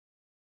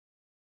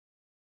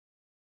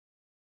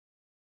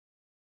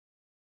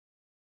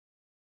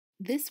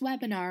This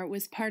webinar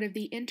was part of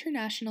the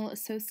International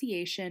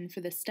Association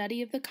for the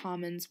Study of the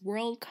Commons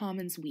World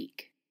Commons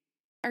Week.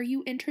 Are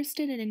you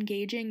interested in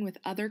engaging with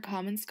other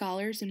Commons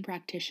scholars and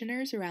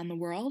practitioners around the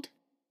world?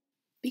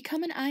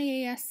 Become an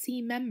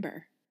IASC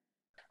member.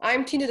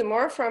 I'm Tine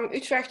Moor from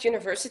Utrecht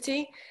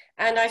University,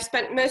 and I've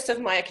spent most of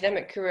my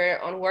academic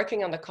career on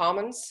working on the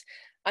Commons,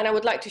 and I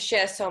would like to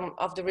share some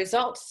of the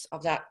results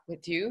of that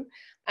with you.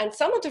 And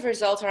some of the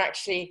results are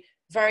actually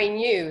very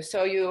new,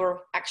 so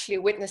you're actually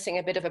witnessing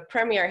a bit of a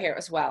premiere here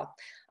as well.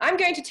 I'm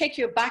going to take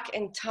you back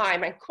in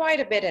time, and quite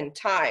a bit in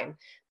time,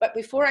 but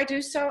before I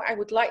do so, I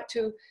would like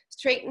to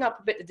straighten up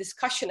a bit the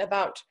discussion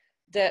about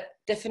the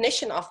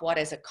definition of what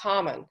is a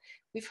common.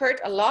 We've heard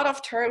a lot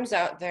of terms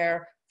out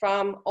there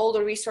from all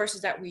the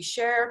resources that we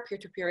share,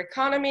 peer-to-peer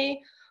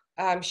economy,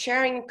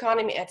 sharing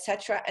economy,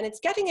 etc. And it's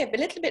getting a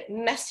little bit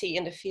messy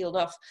in the field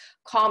of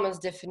commons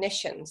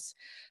definitions.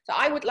 So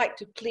I would like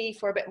to plead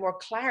for a bit more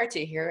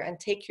clarity here and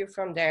take you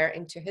from there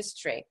into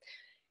history.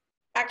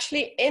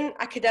 Actually, in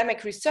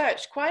academic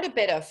research, quite a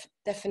bit of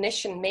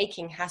definition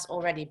making has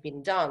already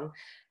been done.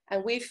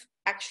 And we've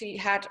actually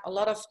had a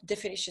lot of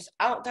definitions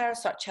out there,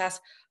 such as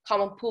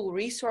common pool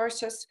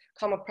resources,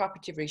 common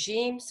property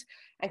regimes,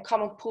 and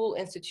common pool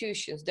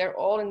institutions. They're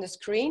all in the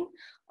screen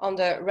on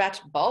the red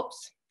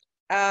bulbs.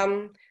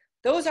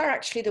 Those are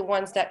actually the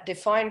ones that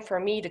define for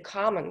me the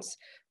commons,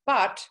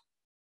 but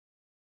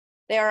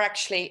they are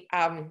actually,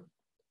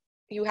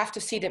 you have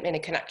to see them in a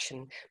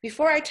connection.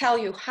 Before I tell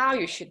you how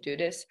you should do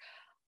this,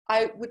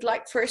 I would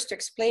like first to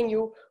explain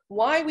you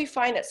why we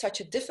find it such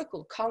a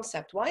difficult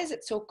concept. Why is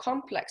it so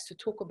complex to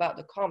talk about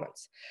the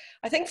commons?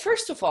 I think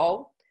first of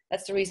all,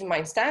 that's the reason why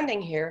I'm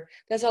standing here,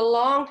 there's a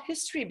long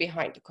history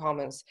behind the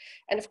commons.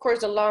 And of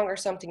course, the longer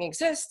something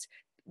exists,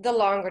 the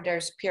longer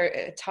there's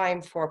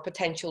time for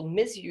potential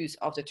misuse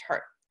of the term.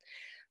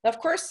 Now, of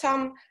course,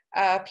 some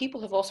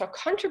people have also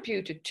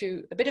contributed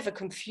to a bit of a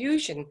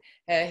confusion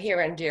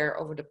here and there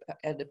over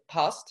the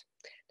past.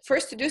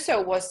 First to do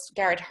so was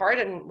Garrett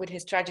Hardin with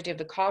his Tragedy of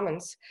the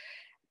Commons.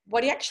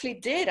 What he actually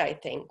did, I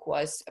think,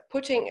 was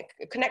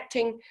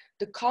connecting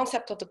the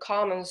concept of the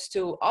commons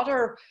to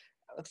other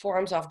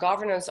forms of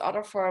governance,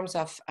 other forms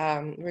of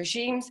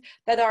regimes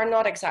that are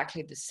not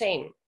exactly the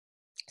same.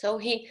 So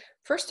he,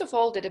 first of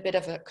all, did a bit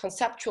of a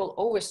conceptual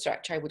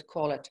overstretch, I would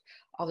call it,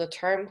 of the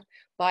term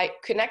by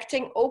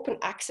connecting open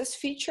access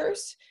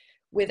features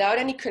without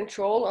any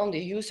control on the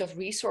use of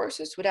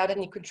resources, without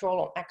any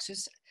control on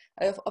access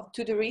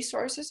to the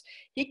resources.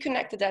 He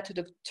connected that to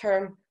the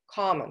term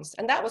commons,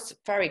 and that was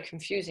very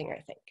confusing,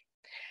 I think.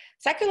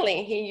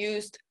 Secondly, he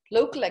used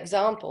local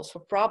examples for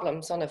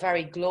problems on a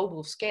very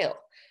global scale.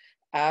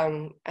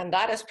 And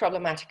that is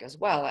problematic as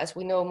well. As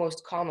we know,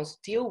 most commons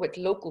deal with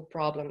local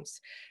problems,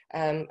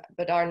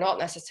 but are not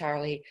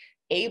necessarily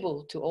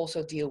able to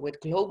also deal with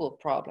global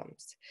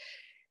problems.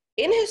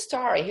 In his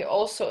story, he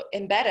also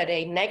embedded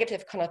a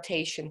negative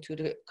connotation to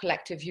the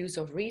collective use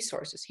of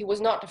resources. He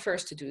was not the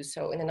first to do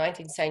so. In the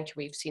 19th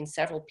century, we've seen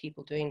several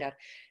people doing that,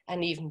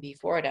 and even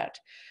before that.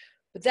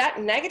 But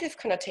that negative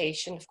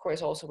connotation, of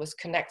course, also was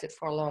connected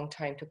for a long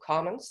time to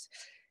commons,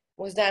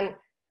 was then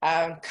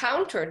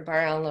countered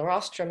by Eleanor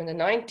Ostrom in the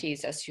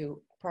 90s, as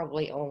you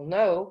probably all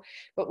know.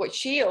 But what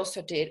she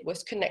also did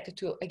was connected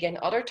to, again,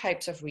 other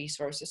types of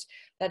resources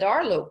that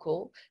are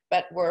local,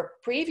 but were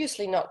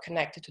previously not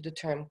connected to the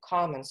term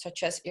commons,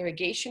 such as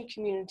irrigation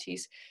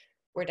communities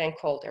were then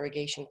called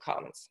irrigation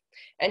commons.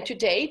 And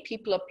today,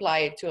 people apply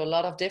it to a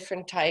lot of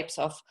different types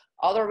of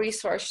other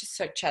resources,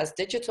 such as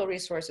digital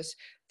resources,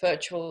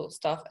 virtual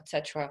stuff,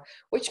 etc.,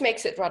 which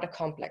makes it rather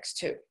complex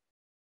too.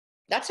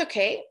 That's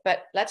okay,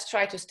 but let's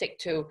try to stick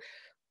to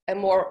a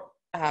more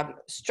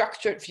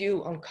structured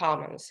view on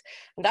commons.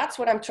 And that's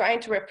what I'm trying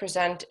to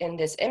represent in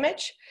this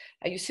image.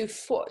 You see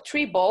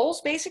three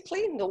balls,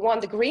 basically.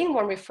 The green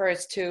one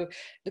refers to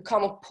the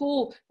common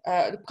pool,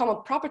 the common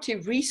property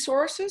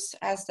resources,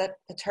 as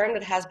a term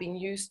that has been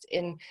used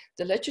in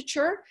the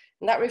literature.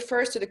 And that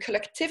refers to the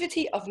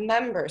collectivity of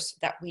members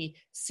that we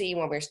see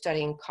when we're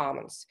studying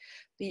commons.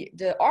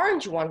 The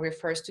orange one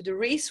refers to the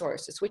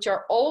resources, which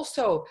are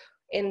also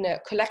in a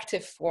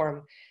collective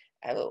form,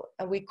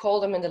 and we call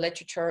them in the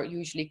literature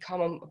usually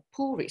common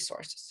pool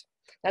resources.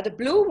 Now the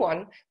blue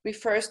one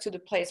refers to the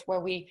place where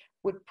we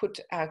would put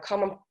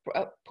common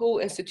pool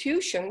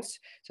institutions,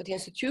 so the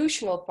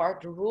institutional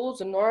part, the rules,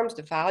 the norms,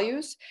 the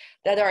values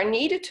that are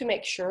needed to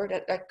make sure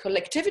that that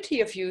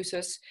collectivity of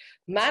users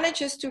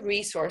manages the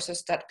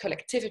resources, the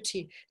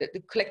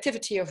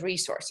collectivity of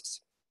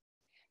resources.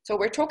 So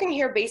we're talking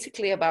here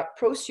basically about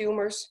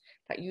prosumers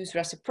that use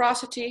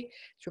reciprocity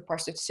through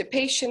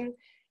participation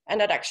and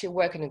that actually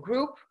work in a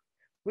group,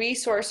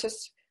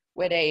 resources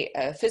with a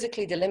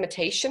physically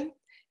delimitation,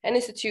 and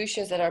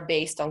institutions that are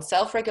based on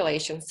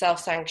self-regulation,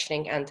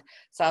 self-sanctioning, and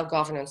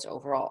self-governance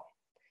overall.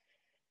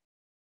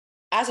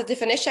 As a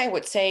definition, I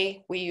would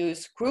say we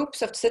use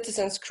groups of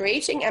citizens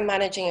creating and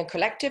managing a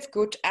collective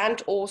good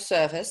and or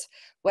service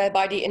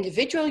whereby the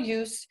individual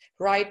use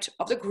right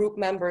of the group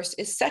members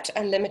is set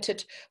and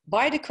limited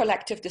by the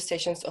collective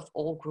decisions of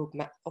all group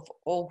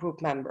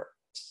members.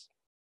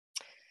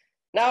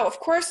 Now, of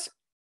course,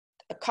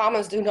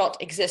 commons do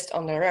not exist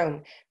on their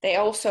own. They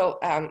also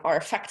are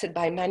affected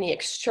by many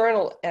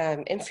external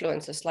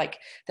influences like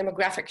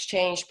demographic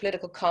change,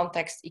 political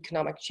context,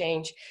 economic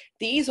change.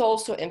 These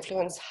also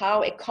influence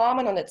how a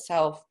common on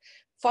itself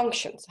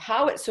functions,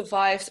 how it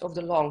survives over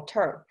the long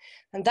term.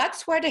 And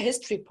that's where the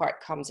history part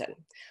comes in.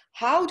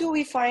 How do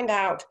we find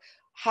out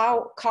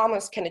how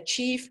commons can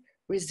achieve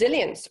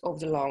resilience over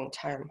the long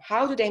term?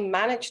 How do they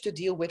manage to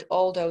deal with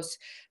all those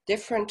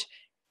different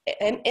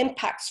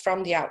impacts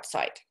from the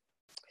outside?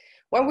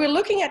 When we're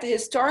looking at the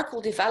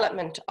historical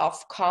development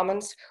of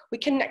commons, we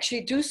can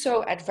actually do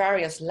so at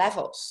various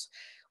levels.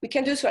 We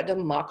can do so at the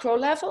macro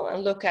level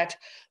and look at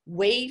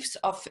waves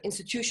of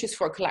institutions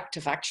for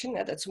collective action.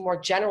 That's a more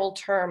general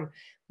term,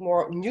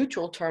 more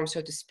neutral term,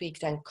 so to speak,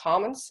 than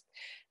commons,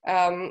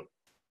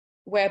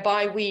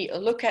 whereby we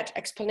look at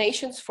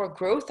explanations for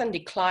growth and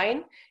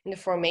decline in the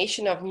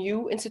formation of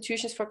new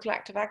institutions for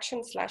collective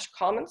action /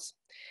 commons.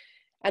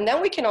 And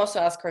then we can also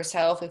ask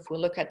ourselves, if we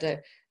look at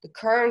the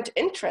current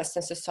interest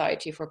in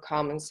society for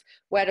commons,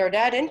 whether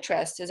that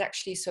interest is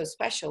actually so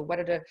special,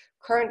 whether the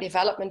current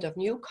development of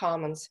new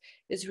commons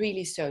is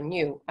really so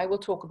new. I will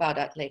talk about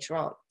that later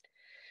on.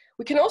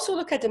 We can also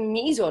look at the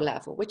meso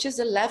level, which is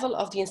the level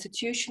of the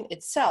institution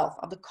itself,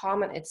 of the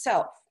common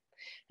itself.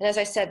 And as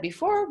I said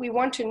before, we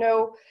want to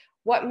know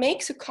what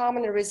makes a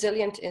common a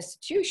resilient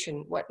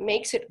institution, what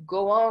makes it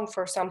go on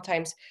for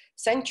sometimes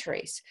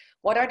centuries,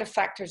 what are the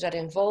factors that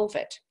involve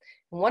it.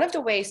 One of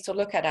the ways to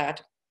look at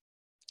that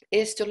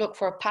is to look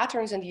for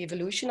patterns in the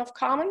evolution of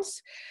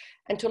commons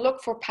and to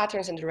look for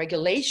patterns in the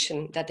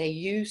regulation that they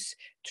use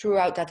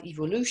throughout that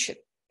evolution.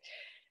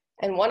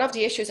 And one of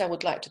the issues I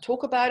would like to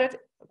talk about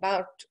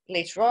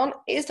later on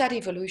is that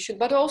evolution,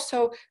 but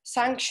also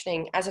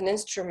sanctioning as an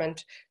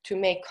instrument to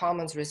make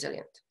commons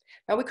resilient.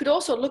 Now, we could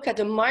also look at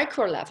the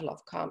micro level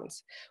of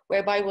commons,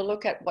 whereby we'll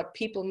look at what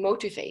people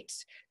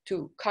motivates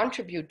to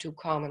contribute to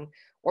common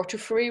or to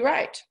free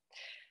ride.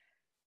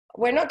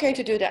 We're not going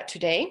to do that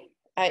today.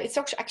 It's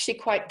actually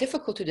quite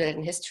difficult to do that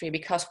in history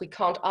because we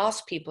can't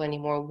ask people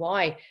anymore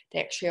why they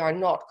actually are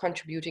not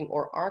contributing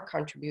or are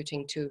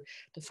contributing to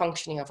the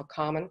functioning of a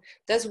common.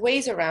 There's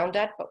ways around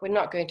that, but we're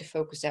not going to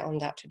focus on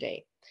that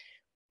today.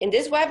 In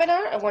this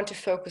webinar, I want to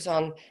focus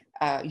on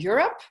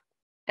Europe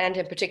and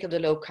in particular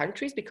the Low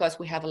Countries because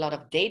we have a lot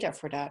of data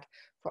for that.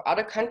 For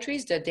other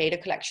countries, the data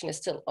collection is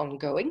still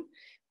ongoing.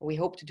 We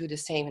hope to do the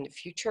same in the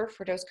future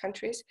for those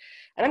countries.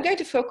 And I'm going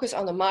to focus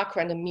on the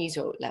macro and the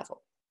meso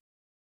level.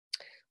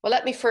 Well,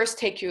 let me first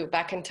take you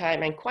back in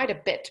time and quite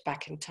a bit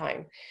back in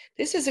time.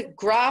 This is a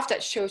graph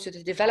that shows you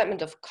the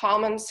development of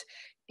commons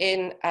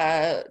in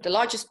the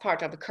largest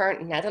part of the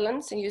current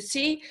Netherlands. And you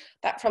see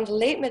that from the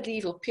late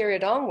medieval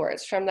period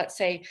onwards, from let's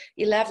say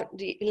the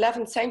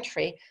 11th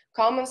century,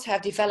 commons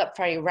have developed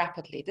very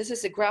rapidly. This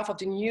is a graph of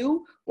the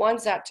new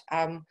ones that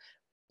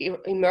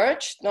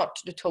emerged, not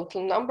the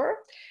total number.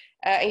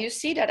 And you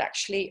see that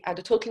actually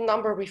the total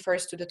number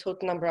refers to the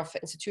total number of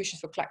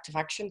institutions for collective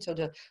action. So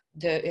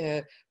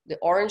the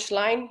orange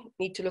line,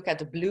 need to look at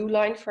the blue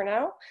line for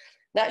now.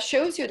 That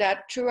shows you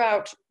that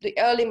throughout the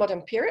early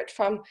modern period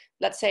from,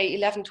 let's say,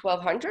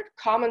 1200,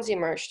 commons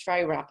emerged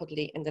very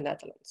rapidly in the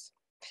Netherlands.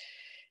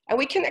 And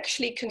we can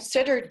actually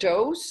consider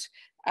those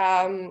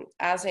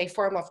as a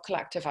form of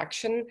collective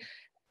action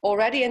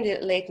already in the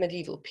late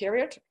medieval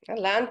period.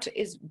 Land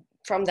is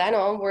from then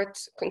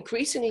onwards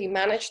increasingly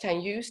managed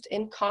and used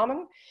in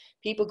common.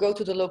 People go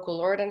to the local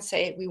lord and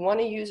say, we want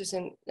to use this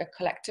in a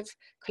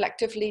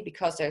collectively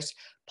because there's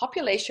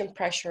population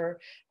pressure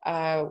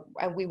and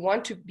we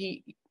want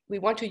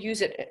to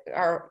use it,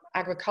 our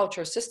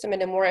agricultural system,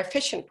 in a more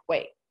efficient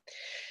way.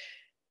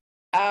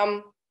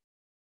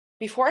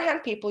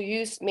 Beforehand, people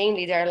used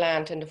mainly their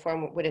land in the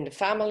form within the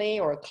family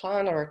or a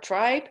clan or a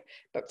tribe,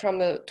 but from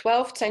the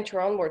 12th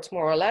century onwards,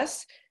 more or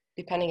less,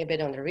 depending a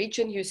bit on the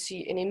region, you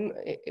see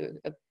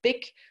a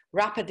big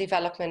rapid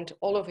development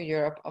all over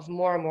Europe of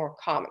more and more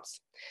commons.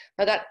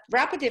 Now that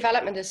rapid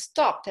development is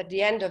stopped at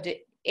the end of the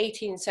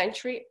 18th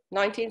century,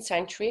 19th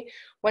century,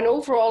 when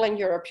overall in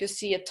Europe you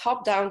see a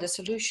top-down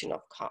dissolution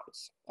of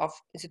commons, of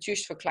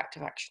institutions for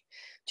collective action.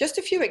 Just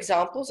a few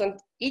examples, and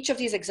each of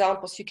these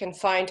examples you can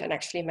find, and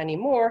actually many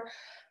more,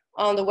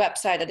 on the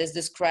website that is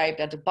described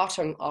at the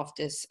bottom of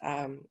this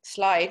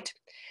slide.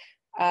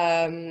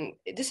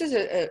 This is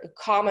a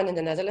common in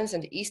the Netherlands,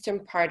 in the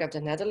eastern part of the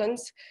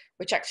Netherlands,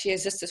 which actually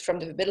existed from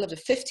the middle of the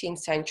 15th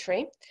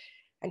century.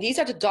 And these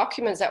are the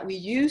documents that we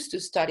use to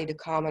study the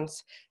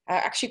commons.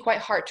 Actually quite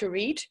hard to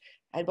read,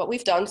 but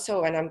we've done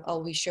so, and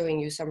I'll be showing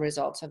you some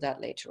results of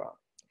that later on.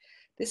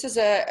 This is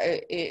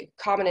a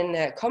common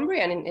in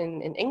Cumbria and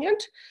in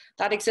England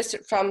that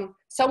existed from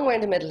somewhere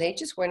in the Middle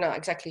Ages, we're not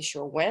exactly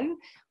sure when,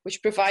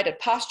 which provided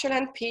pasture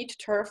land, peat,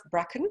 turf,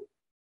 bracken.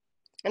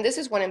 And this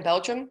is one in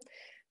Belgium.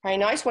 Very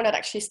nice one that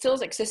actually still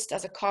exists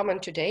as a common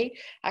today.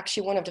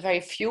 Actually, one of the very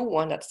few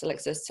one that still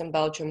exists in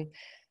Belgium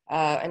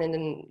and in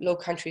the Low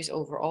Countries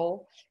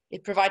overall.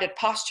 It provided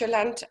pasture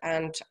land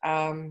and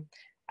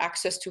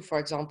access to, for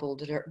example,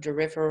 the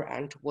river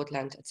and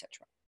woodland,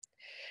 etc.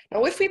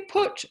 Now, if we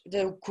put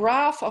the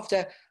graph of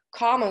the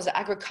commons, the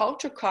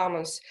agricultural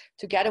commons,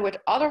 together with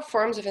other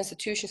forms of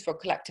institutions for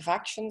collective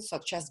action,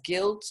 such as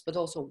guilds, but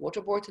also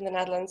water boards in the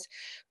Netherlands,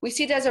 we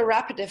see there's a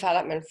rapid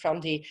development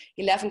from the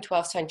 11th,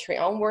 12th century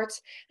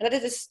onwards, and that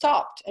it has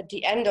stopped at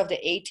the end of the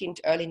 18th,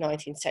 early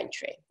 19th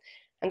century.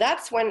 And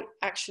that's when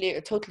actually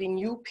a totally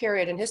new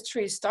period in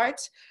history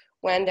starts,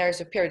 when there's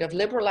a period of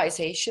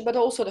liberalization, but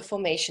also the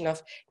formation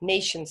of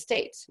nation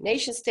states.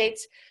 Nation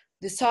states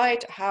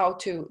decide how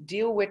to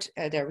deal with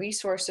their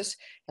resources.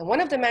 And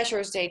one of the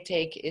measures they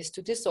take is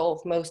to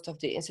dissolve most of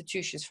the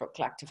institutions for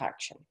collective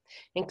action,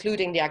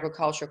 including the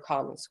agricultural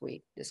commons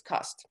we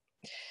discussed.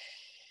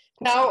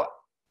 Now,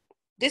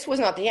 this was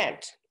not the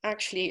end.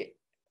 Actually,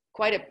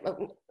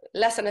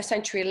 less than a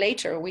century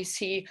later, we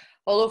see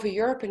all over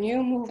Europe a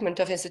new movement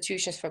of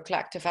institutions for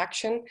collective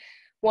action,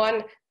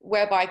 one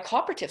whereby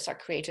cooperatives are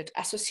created,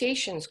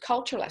 associations,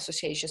 cultural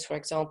associations, for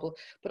example,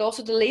 but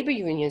also the labor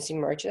unions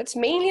emerge. That's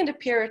mainly in the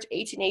period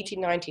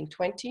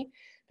 1880-1920.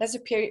 That's the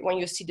period when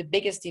you see the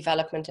biggest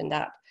development in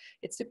that.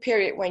 It's the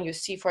period when you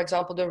see, for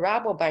example, the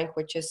Rabobank,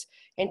 which is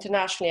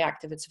internationally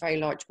active. It's a very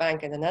large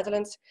bank in the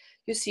Netherlands.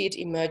 You see it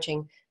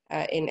emerging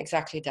in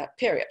exactly that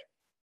period.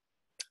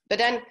 But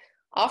then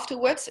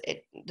afterwards,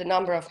 the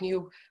number of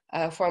new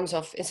forms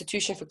of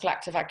institution for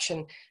collective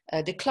action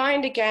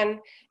declined again.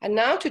 And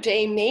now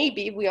today,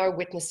 maybe we are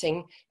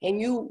witnessing a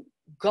new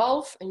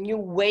gulf, a new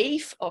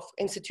wave of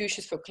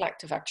institutions for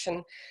collective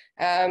action.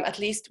 At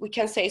least we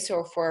can say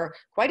so for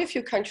quite a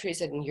few countries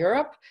in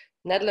Europe,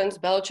 Netherlands,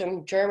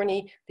 Belgium,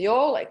 Germany. They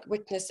all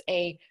witness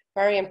a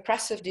very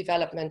impressive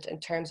development in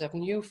terms of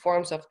new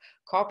forms of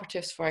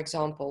cooperatives, for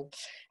example.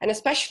 And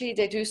especially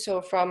they do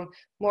so from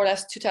more or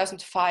less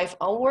 2005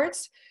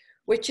 onwards,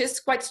 which is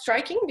quite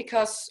striking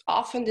because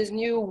often this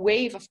new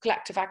wave of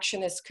collective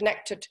action is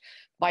connected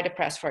by the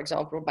press, for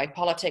example, or by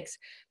politics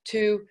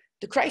to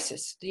the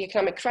crisis, the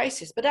economic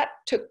crisis. But that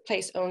took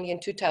place only in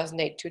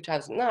 2008,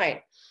 2009.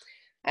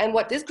 And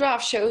what this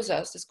graph shows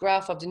us, this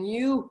graph of the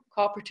new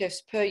cooperatives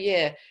per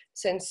year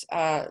since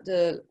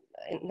the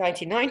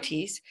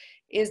 1990s,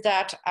 is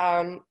that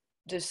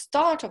the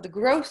start of the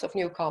growth of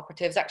new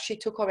cooperatives actually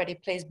took already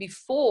place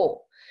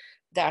before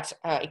that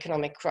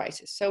economic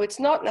crisis. So it's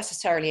not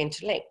necessarily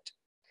interlinked.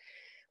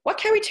 What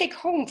can we take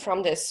home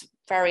from this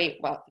very,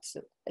 well,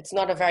 it's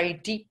not a very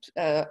deep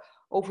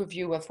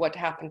overview of what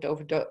happened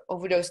over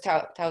those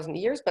 1,000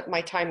 years, but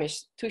my time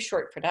is too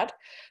short for that.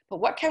 But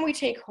what can we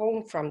take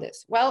home from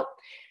this? Well,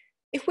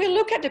 if we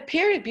look at the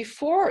period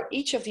before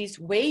each of these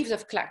waves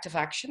of collective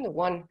action, the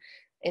one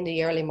in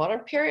the early modern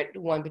period,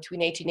 the one between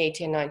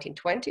 1880 and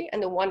 1920,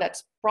 and the one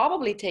that's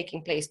probably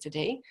taking place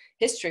today,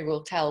 history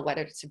will tell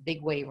whether it's a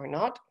big wave or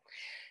not.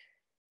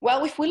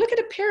 Well, if we look at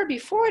the period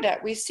before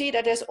that, we see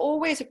that there's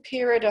always a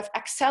period of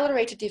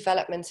accelerated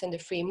developments in the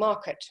free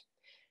market.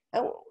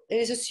 Now, it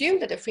is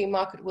assumed that the free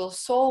market will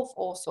solve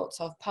all sorts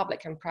of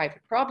public and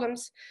private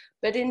problems,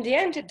 but in the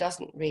end, it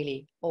doesn't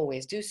really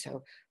always do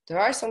so. There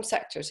are some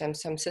sectors and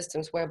some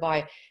systems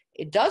whereby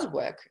it does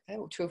work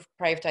through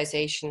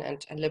privatization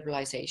and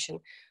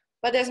liberalization,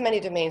 but there's many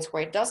domains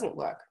where it doesn't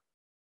work.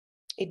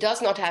 It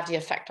does not have the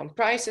effect on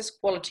prices,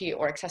 quality,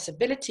 or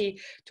accessibility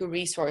to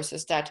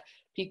resources that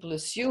people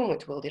assume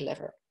it will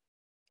deliver.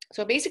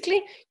 So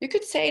basically, you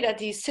could say that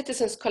these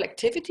citizens'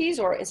 collectivities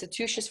or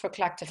institutions for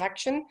collective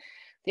action,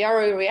 they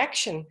are a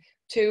reaction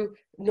to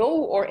no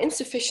or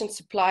insufficient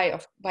supply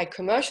by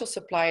commercial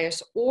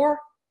suppliers or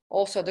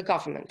also the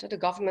government. The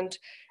government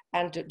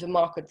and the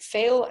market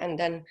fail, and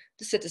then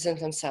the citizens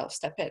themselves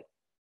step in.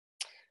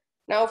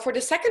 Now, for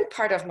the second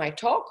part of my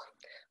talk,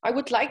 I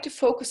would like to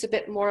focus a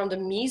bit more on the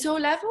meso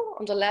level,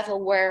 on the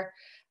level where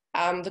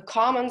the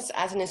commons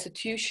as an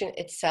institution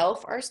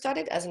itself are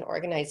studied as an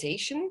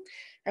organization.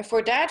 And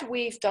for that,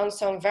 we've done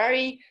some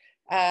very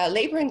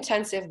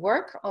labor-intensive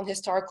work on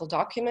historical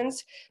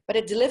documents, but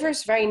it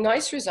delivers very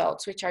nice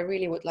results, which I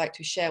really would like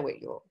to share with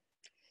you.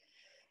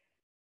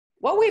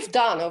 What we've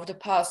done over the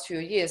past few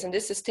years, and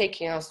this is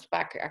taking us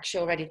back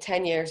actually already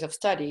 10 years of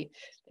study,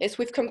 is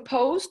we've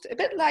composed, a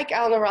bit like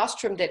Eleanor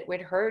Ostrom did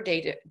with her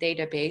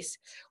database,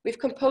 we've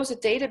composed a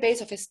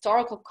database of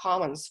historical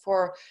commons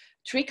for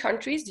 3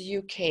 countries, the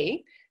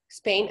UK,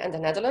 Spain, and the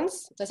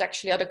Netherlands. There's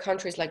actually other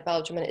countries like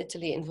Belgium and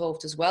Italy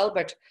involved as well,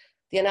 but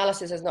the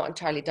analysis is not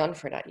entirely done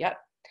for that yet.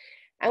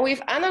 And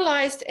we've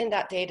analyzed in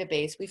that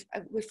database,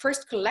 we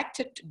first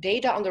collected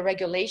data on the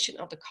regulation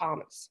of the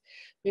commons.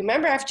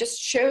 Remember, I've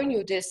just shown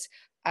you this,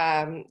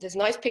 this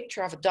nice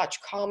picture of a Dutch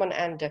common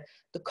and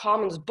the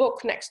commons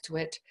book next to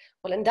it.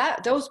 Well, in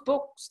those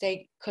books,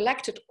 they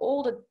collected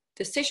all the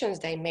decisions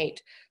they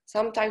made,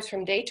 sometimes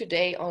from day to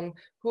day, on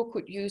who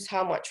could use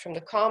how much from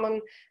the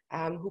common,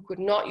 who could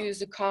not use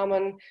the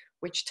common,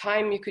 which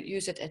time you could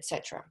use it,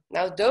 etc.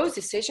 Now, those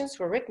decisions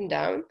were written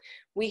down.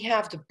 We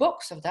have the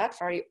books of that,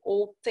 very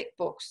old, thick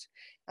books,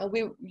 and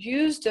we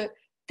use the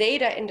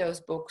data in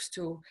those books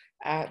to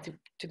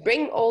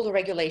bring all the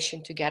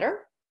regulation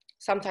together,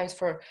 sometimes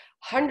for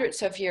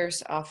hundreds of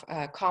years of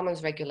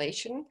commons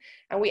regulation,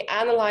 and we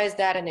analyze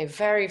that in a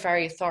very,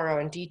 very thorough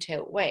and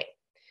detailed way.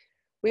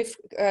 We've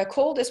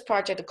called this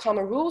project the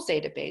Common Rules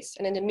Database,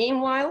 and in the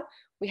meanwhile,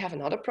 We have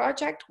another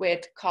project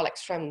with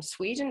colleagues from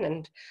Sweden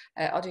and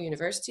other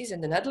universities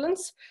in the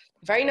Netherlands.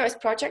 A very nice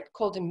project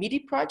called the MIDI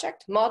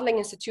project, Modeling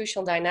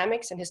Institutional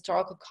Dynamics and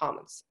Historical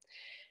Commons.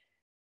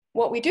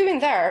 What we do in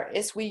there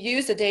is we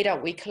use the data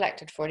we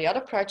collected for the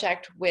other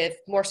project with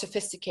more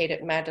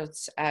sophisticated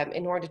methods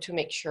in order to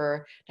make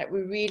sure that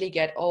we really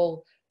get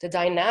all the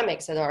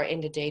dynamics that are in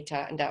the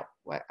data and that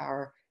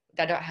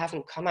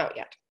haven't come out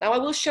yet. Now I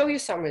will show you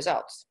some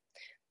results.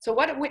 So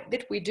what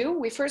did we do?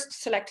 We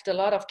first selected a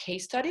lot of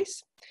case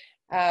studies,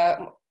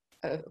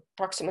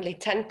 approximately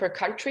 10 per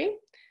country.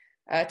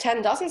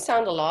 10 doesn't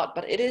sound a lot,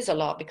 but it is a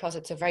lot because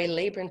it's a very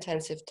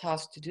labor-intensive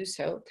task to do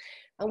so.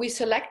 And we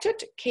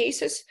selected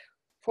cases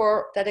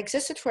that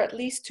existed for at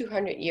least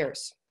 200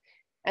 years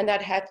and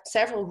that had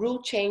several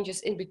rule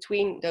changes in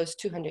between those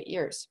 200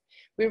 years.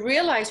 We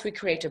realized we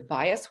create a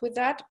bias with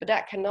that, but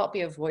that cannot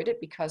be avoided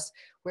because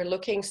we're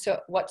looking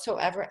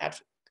whatsoever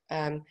at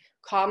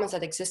commons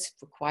that existed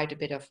for quite a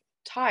bit of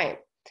time.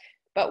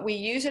 But we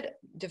use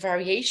the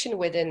variation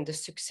within the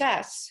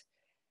success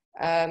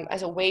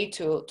as a way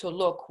to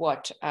look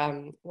what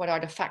are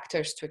the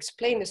factors to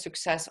explain the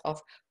success of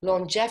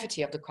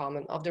longevity of the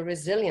common, of the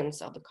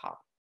resilience of the common.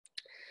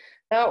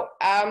 Now,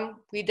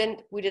 we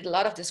did a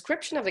lot of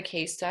description of the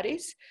case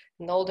studies,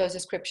 and all those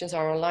descriptions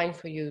are online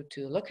for you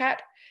to look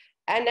at.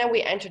 And then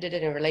we entered it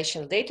in a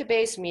relational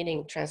database,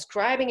 meaning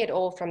transcribing it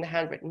all from the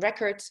handwritten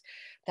records,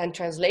 then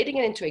translating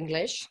it into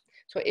English.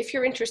 So if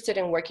you're interested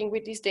in working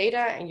with these data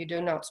and you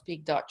do not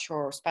speak Dutch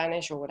or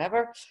Spanish or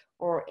whatever,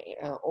 or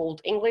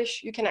Old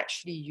English, you can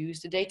actually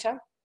use the data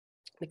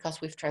because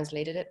we've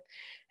translated it.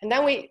 And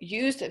then we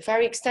used a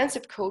very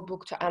extensive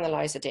codebook to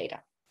analyze the data.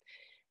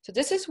 So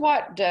this is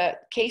what the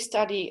case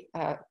studies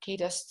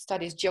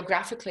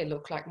geographically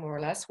look like, more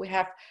or less. We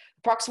have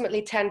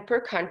approximately 10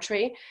 per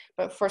country,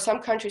 but for some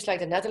countries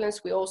like the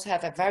Netherlands, we also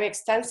have a very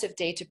extensive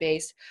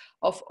database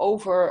of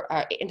over,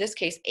 in this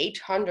case,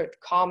 800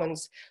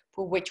 commons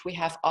for which we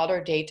have other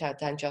data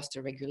than just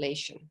the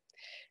regulation.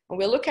 And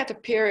we'll look at the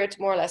period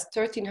more or less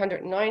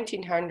 1300,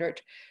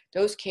 1900.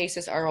 Those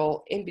cases are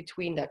all in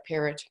between that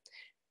period,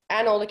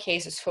 and all the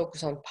cases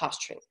focus on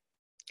posturing.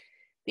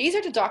 These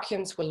are the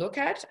documents we'll look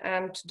at,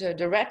 and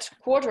the red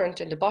quadrant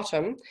in the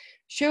bottom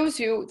shows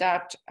you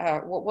that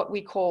what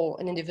we call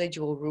an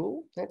individual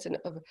rule. It's an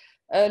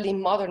early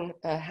modern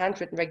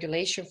handwritten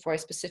regulation for a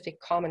specific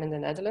common in the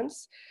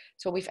Netherlands.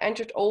 So we've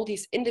entered all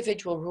these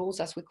individual rules,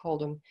 as we call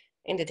them,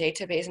 in the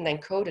database and then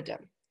coded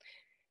them.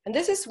 And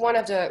this is one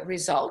of the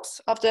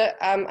results of the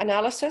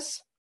analysis.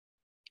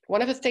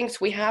 One of the things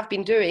we have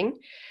been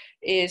doing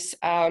is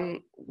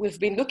we've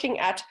been looking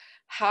at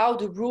how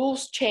the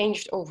rules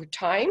changed over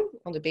time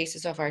on the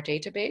basis of our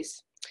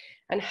database,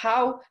 and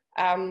how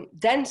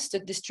dense the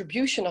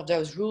distribution of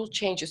those rule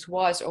changes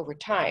was over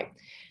time.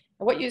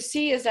 And what you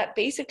see is that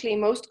basically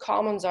most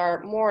commons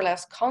are more or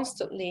less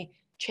constantly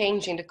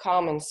changing the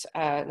commons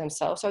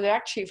themselves. So they're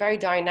actually very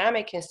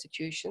dynamic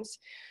institutions,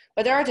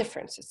 but there are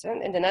differences.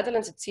 And in the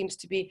Netherlands, it seems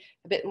to be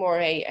a bit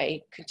more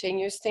a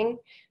continuous thing.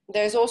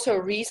 There's also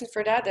a reason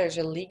for that. There's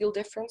a legal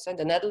difference. In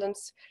the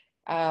Netherlands,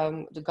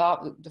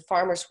 the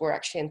farmers were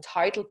actually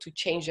entitled to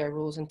change their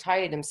rules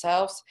entirely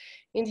themselves.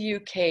 In the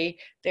UK,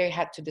 they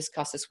had to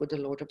discuss this with the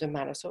Lord of the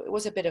Manor. So it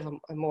was a bit of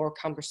a more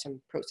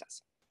cumbersome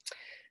process.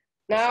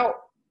 Now,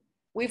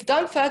 we've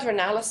done further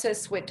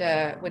analysis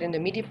within the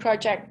MIDI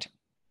project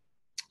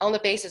on the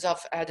basis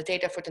of the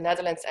data for the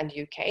Netherlands and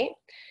the UK.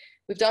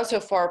 We've done so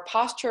for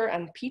pasture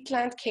and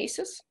peatland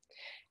cases.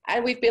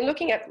 And we've been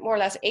looking at more or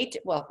less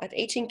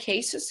 18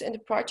 cases in the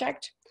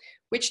project,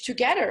 which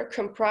together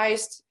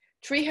comprised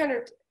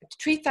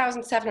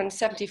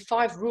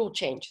 3,775 rule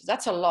changes.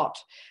 That's a lot.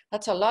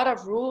 That's a lot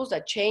of rules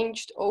that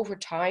changed over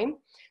time,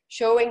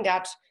 showing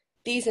that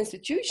these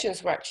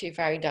institutions were actually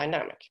very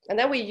dynamic. And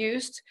then we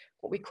used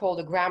what we call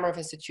the grammar of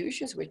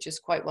institutions, which is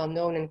quite well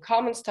known in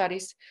common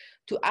studies,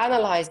 to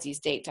analyze these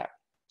data.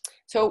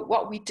 So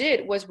what we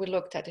did was we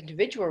looked at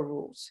individual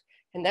rules,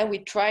 and then we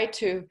tried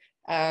to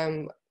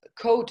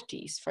code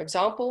these. For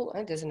example,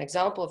 there's an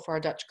example for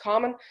a Dutch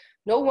common.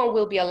 No one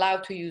will be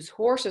allowed to use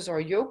horses or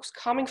yokes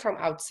coming from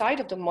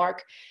outside of the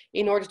mark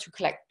in order to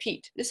collect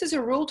peat. This is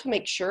a rule to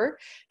make sure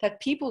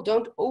that people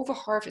don't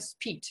over-harvest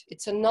peat.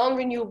 It's a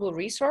non-renewable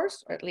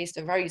resource, or at least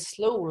a very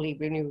slowly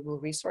renewable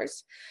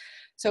resource.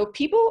 So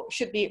people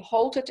should be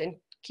halted in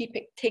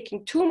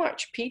taking too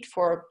much peat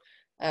for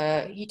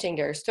heating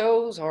their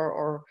stoves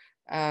or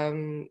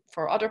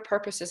for other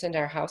purposes in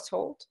their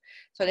household.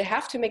 So they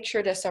have to make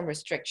sure there's some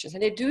restrictions,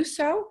 and they do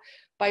so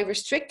by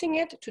restricting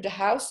it to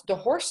the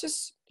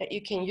horses that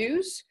you can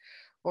use,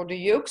 or the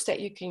yokes that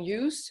you can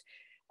use.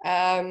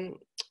 You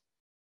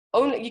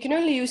can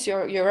only use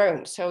your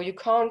own, so you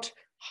can't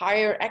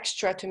hire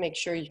extra to make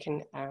sure you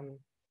can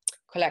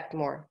collect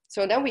more.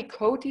 So then we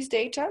code these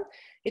data.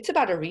 It's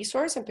about a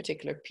resource, in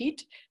particular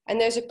peat, and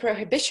there's a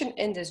prohibition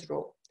in this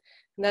rule.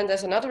 And then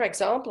there's another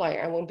example,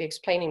 I won't be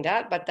explaining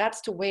that, but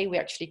that's the way we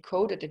actually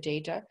coded the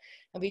data.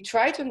 And we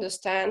try to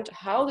understand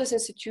how this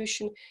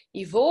institution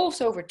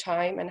evolves over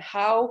time and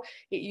how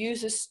it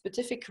uses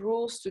specific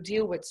rules to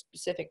deal with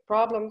specific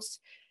problems.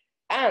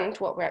 And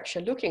what we're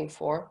actually looking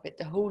for with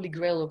the holy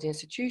grail of the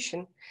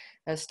institution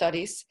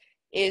studies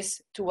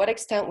is to what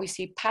extent we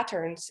see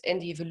patterns in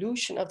the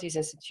evolution of these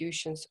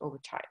institutions over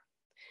time.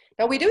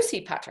 Now we do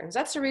see patterns.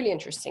 That's a really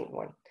interesting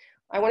one.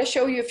 I want to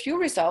show you a few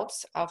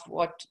results of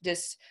what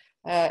this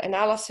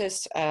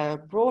analysis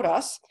brought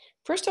us.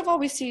 First of all,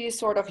 we see a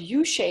sort of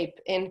U-shape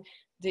in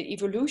the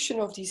evolution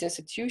of these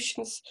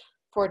institutions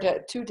for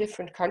the two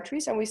different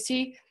countries. And we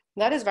see,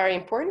 that is very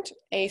important,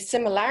 a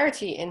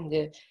similarity in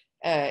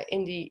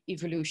the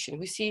evolution.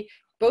 We see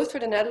both for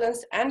the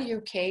Netherlands and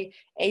UK,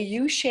 a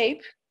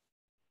U-shape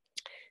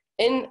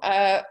in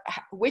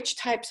which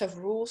types of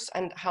rules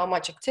and how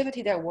much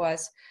activity there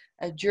was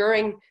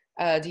during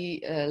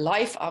the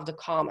life of the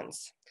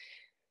commons.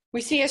 We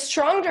see a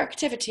stronger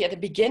activity at the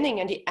beginning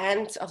and the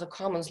end of the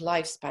commons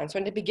lifespan. So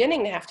in the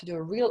beginning, they have to do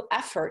a real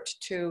effort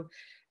to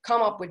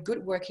come up with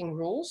good working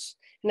rules.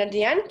 And at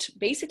the end,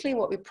 basically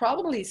what we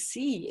probably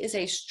see is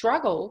a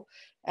struggle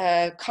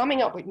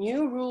coming up with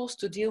new rules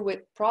to deal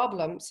with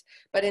problems,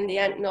 but in the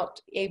end, not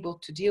able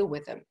to deal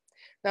with them.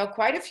 Now,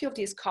 quite a few of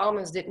these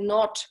commons did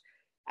not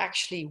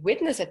actually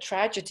witness a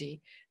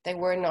tragedy. They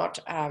were not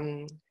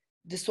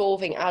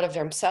dissolving out of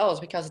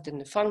themselves because it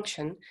didn't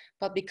function,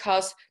 but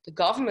because the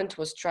government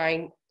was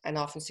trying, and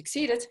often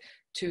succeeded,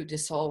 to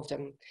dissolve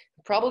them.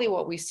 Probably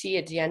what we see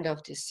at the end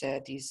of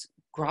these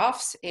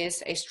graphs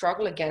is a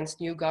struggle against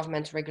new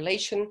government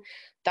regulation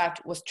that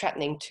was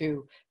threatening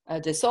to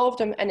dissolve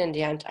them, and in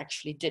the end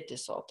actually did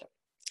dissolve them.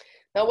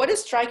 Now, what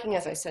is striking,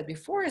 as I said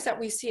before, is that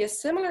we see a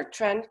similar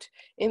trend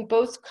in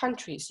both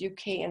countries,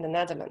 UK and the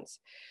Netherlands.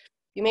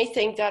 You may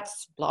think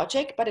that's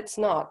logic, but it's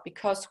not,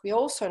 because we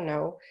also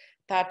know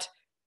that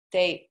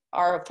they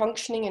are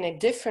functioning in a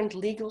different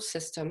legal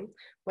system,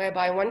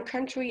 whereby one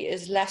country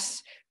is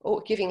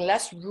giving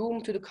less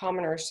room to the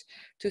commoners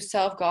to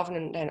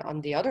self-govern than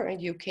on the other,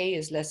 and UK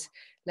is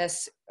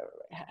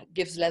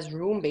gives less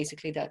room,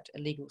 basically, that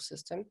legal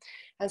system.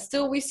 And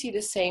still we see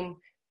the same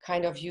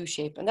kind of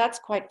U-shape, and that's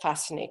quite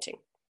fascinating.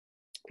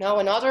 Now,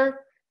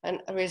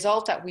 a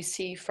result that we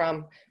see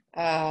from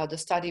the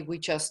study we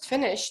just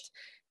finished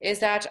is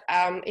that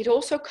it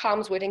also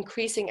comes with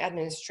increasing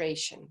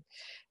administration.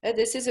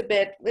 This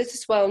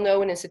is well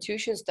known in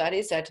institution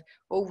studies, that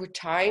over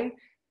time,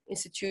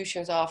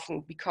 institutions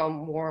often become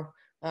more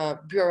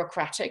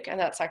bureaucratic, and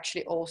that's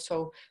actually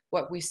also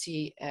what we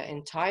see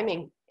in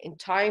Tine. In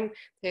Tine,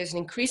 there's an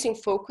increasing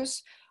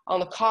focus on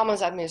the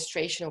commons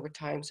administration over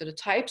time. So the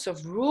types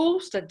of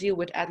rules that deal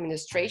with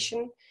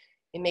administration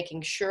in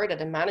making sure that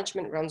the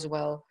management runs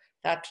well,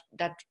 that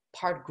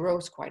part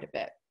grows quite a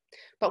bit.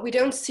 But we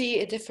don't see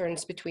a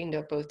difference between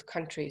the both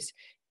countries.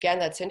 Again,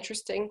 that's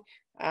interesting.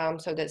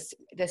 So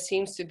there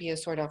seems to be a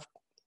sort of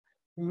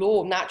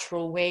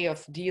natural way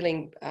of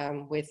dealing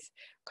with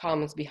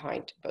commons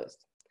behind both.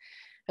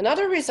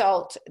 Another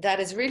result that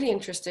is really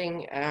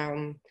interesting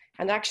and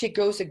actually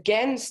goes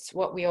against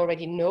what we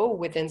already know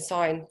within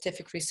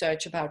scientific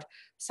research about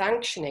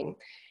sanctioning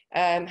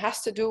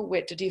has to do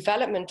with the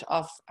development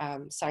of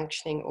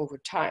sanctioning over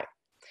time.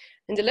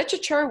 In the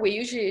literature, we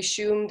usually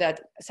assume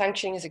that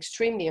sanctioning is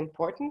extremely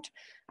important.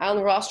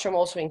 Alan Rostrom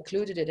also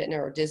included it in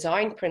her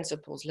design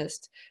principles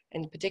list,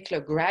 in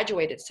particular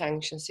graduated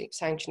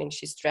sanctioning,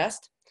 she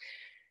stressed.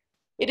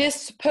 It is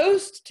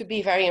supposed to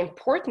be very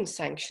important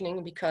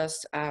sanctioning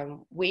because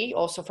we,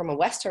 also from a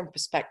Western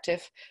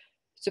perspective,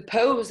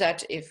 suppose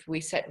that if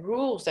we set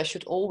rules, there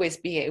should always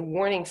be a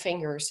warning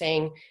finger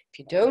saying, if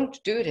you don't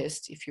do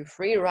this, if you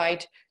free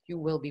ride, you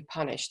will be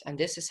punished, and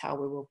this is how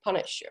we will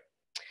punish you.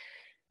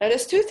 Now,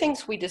 there's two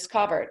things we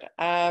discovered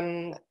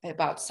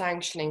about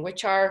sanctioning,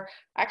 which are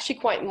actually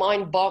quite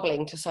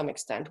mind-boggling to some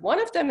extent.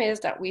 One of them is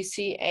that we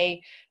see a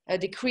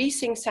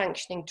decreasing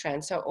sanctioning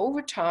trend. So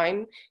over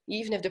time,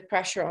 even if the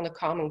pressure on the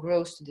common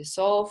grows to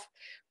dissolve,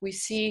 we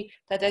see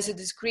that there's a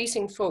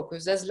decreasing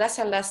focus. There's less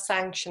and less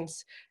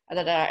sanctions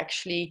that are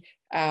actually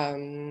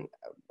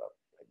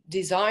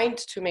designed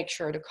to make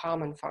sure the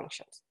common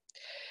functions.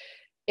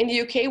 In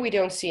the UK, we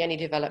don't see any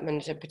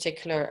development in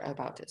particular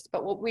about this.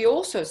 But what we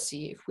also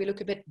see, if we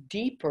look a bit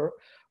deeper,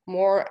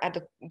 more at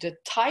the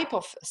type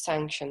of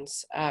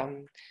sanctions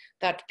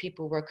that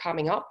people were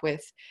coming up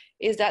with,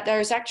 is that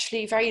there is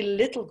actually very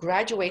little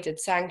graduated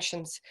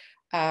sanctions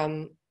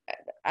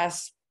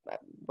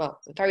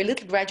very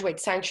little graduate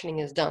sanctioning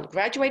is done.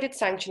 Graduated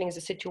sanctioning is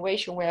a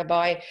situation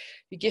whereby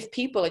you give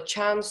people a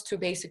chance to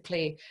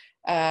basically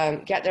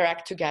get their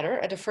act together.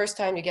 At the first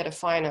time, you get a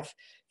fine of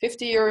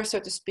 50 euros, so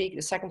to speak,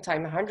 the second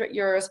time 100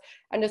 euros,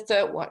 and the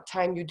third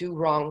time you do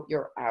wrong,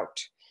 you're out.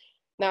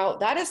 Now,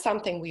 that is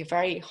something we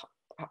very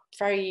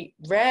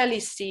rarely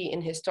see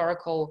in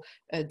historical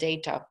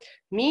data,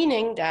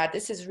 meaning that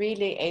this is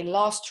really a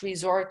last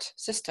resort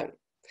system.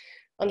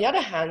 On the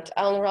other hand,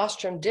 Alan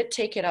Rostrom did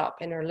take it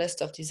up in her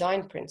list of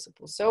design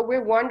principles. So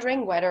we're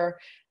wondering whether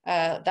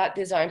that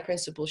design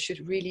principle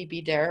should really be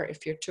there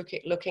if you're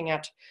looking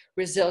at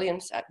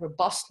resilience, at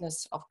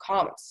robustness of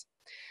commons.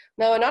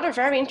 Now, another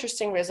very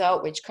interesting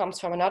result, which comes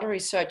from another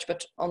research,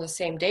 but on the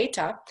same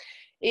data,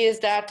 is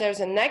that there's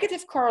a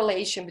negative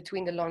correlation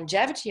between the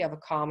longevity of a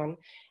common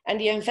and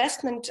the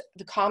investment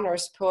the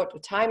commoners put, the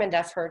time and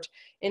effort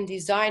in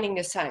designing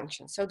the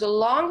sanctions. So the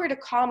longer the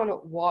common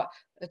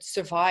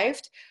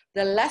survived,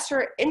 the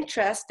lesser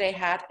interest they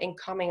had in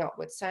coming up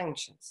with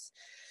sanctions.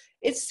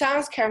 It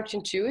sounds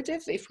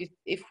counterintuitive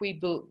if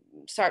we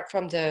start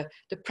from the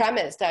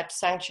premise that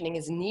sanctioning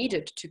is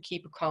needed to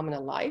keep a common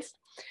alive.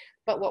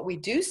 But what we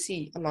do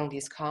see among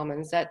these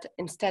commons, that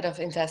instead of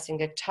investing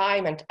their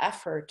time and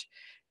effort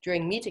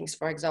during meetings,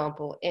 for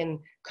example, in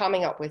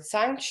coming up with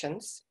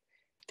sanctions,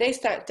 they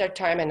spent their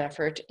time and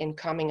effort in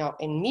coming up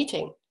in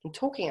meeting and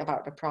talking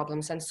about the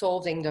problems and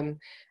solving them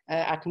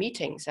at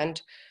meetings.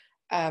 And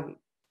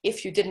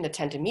if you didn't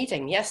attend a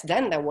meeting, yes,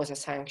 then there was a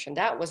sanction.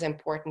 That was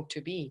important to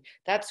be.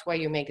 That's where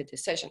you make the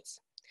decisions.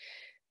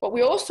 But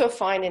we also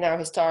find in our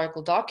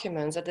historical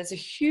documents that there's a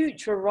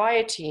huge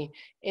variety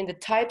in the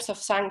types of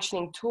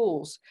sanctioning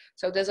tools.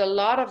 So there's a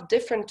lot of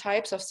different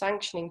types of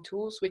sanctioning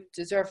tools which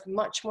deserve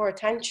much more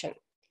attention.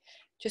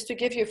 Just to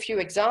give you a few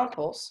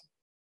examples,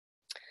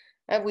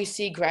 we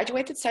see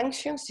graduated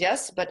sanctions,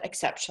 yes, but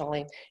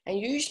exceptionally, and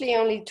usually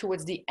only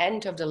towards the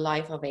end of the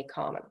life of a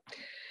common.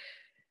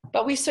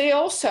 But we see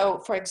also,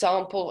 for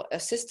example,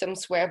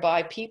 systems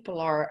whereby people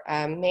are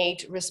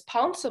made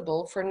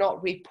responsible for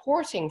not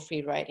reporting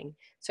free riding.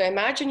 So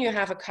imagine you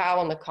have a cow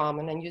on the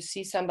common and you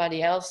see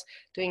somebody else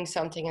doing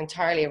something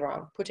entirely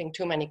wrong, putting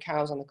too many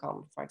cows on the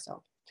common, for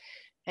example.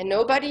 And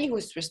nobody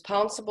who's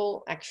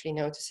responsible actually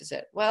notices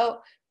it.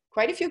 Well,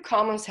 quite a few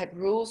commons had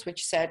rules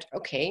which said,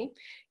 okay,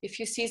 if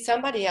you see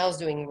somebody else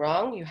doing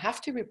wrong, you have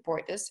to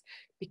report this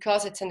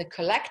because it's in the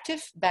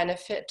collective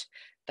benefit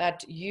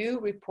that you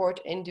report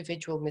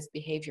individual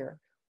misbehavior,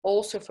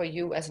 also for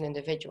you as an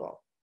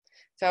individual.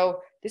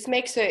 So this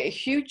makes a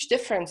huge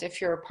difference if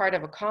you're a part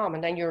of a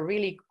common, then you're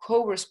really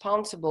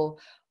co-responsible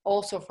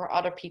also for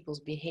other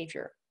people's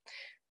behavior.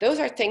 Those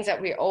are things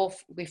that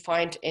we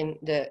find in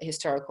the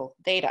historical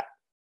data,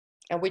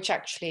 and which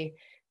actually,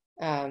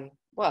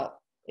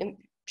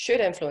 should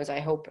influence, I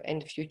hope, in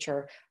the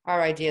future,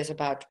 our ideas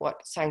about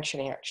what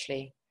sanctioning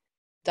actually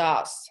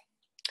does.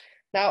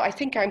 Now, I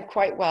think I'm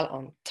quite well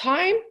on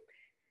time,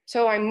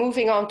 so I'm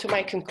moving on to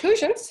my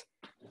conclusions.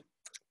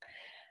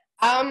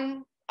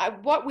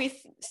 What we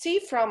see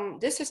from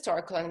this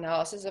historical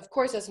analysis, of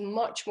course, there's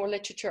much more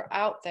literature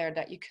out there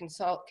that you can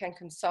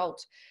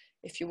consult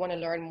if you want to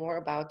learn more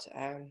about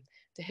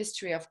the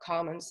history of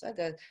commons.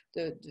 The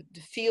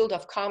field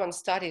of common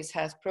studies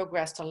has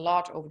progressed a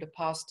lot over the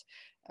past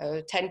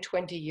 10,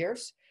 20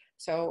 years.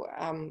 So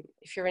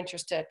if you're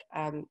interested,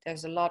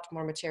 there's a lot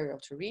more material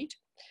to read.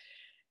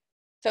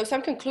 So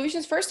some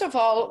conclusions. First of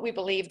all, we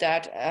believe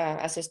that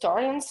as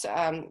historians,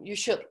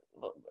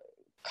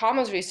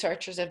 commons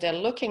researchers, if they're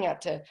looking at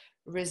the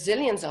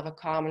resilience of a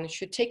common,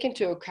 should take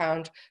into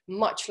account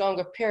much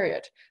longer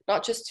period,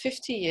 not just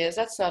 50 years,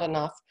 that's not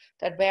enough.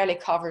 That barely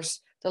covers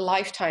the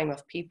lifetime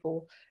of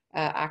people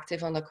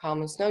active on the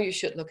commons. No, you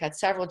should look at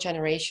several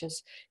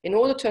generations in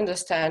order to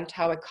understand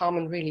how a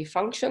common really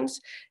functions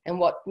and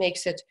what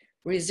makes it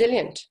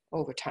resilient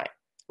over time,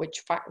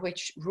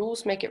 which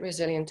rules make it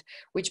resilient,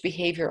 which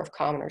behavior of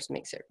commoners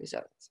makes it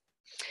resilient.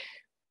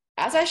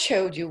 As I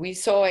showed you, we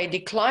saw a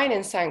decline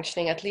in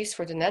sanctioning, at least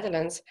for the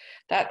Netherlands,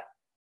 that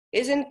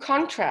is in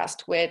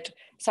contrast with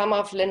some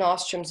of Lynn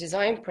Ostrom's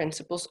design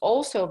principles,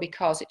 also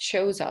because it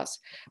shows us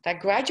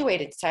that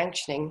graduated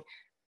sanctioning,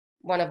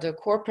 one of the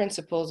core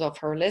principles of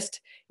her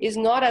list, is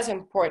not as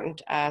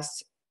important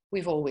as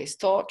we've always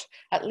thought,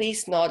 at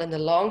least not in the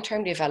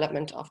long-term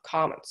development of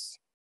commons.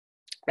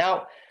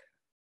 Now,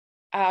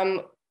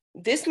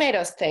 this made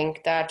us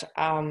think that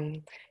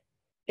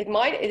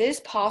it is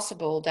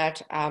possible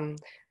that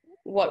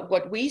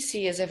what we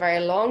see is a very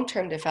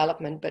long-term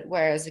development, but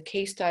whereas the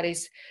case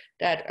studies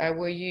that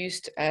were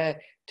used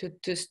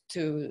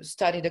to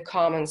study the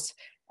commons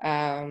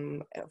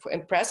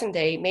in present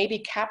day maybe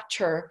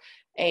capture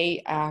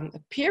a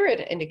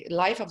period in the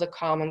life of the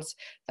commons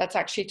that's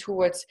actually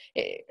towards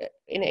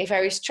in a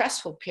very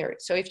stressful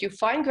period. So if you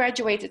find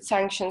graduated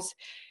sanctions,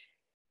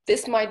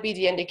 this might be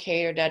the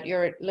indicator that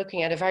you're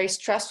looking at a very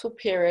stressful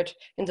period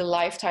in the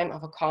lifetime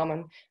of a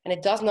common, and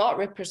it does not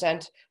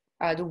represent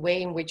the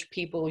way in which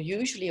people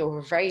usually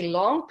over very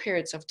long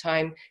periods of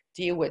time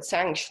deal with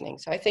sanctioning.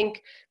 So I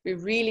think we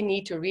really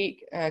need to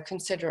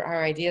reconsider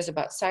our ideas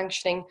about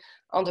sanctioning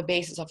on the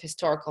basis of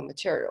historical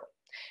material.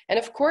 And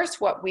of course,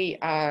 what we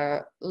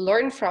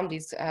learn from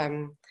these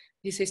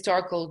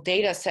historical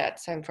data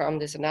sets and from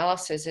this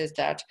analysis is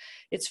that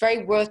it's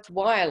very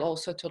worthwhile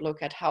also to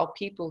look at how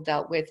people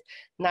dealt with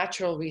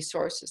natural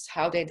resources,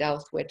 how they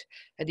dealt with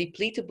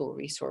depletable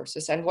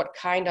resources, and what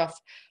kind of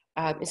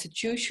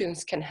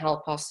institutions can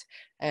help us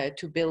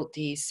to build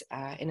these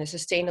in a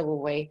sustainable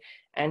way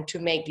and to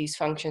make these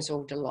functions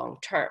over the long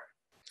term.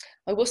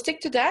 I will stick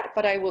to that,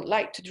 but I would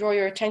like to draw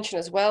your attention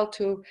as well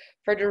to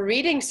further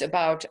readings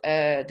about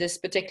this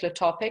particular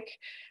topic.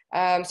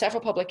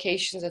 Several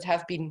publications that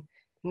have been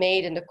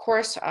made in the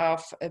course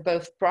of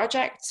both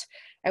projects,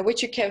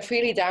 which you can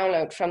freely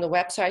download from the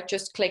website.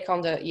 Just click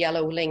on the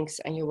yellow links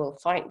and you will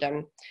find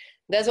them.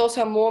 There's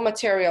also more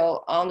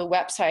material on the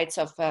websites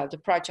of the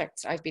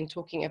projects I've been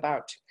talking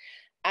about.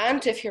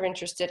 And if you're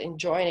interested in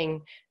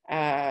joining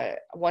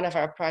one of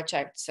our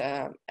projects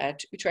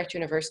at Utrecht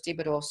University,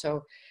 but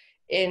also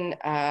in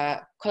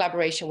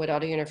collaboration with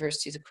other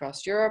universities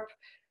across Europe,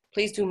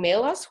 please do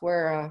mail us.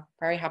 We're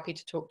very happy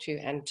to talk to you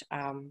and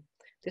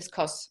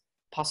discuss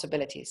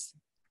possibilities.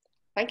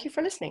 Thank you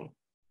for listening.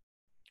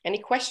 Any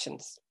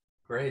questions?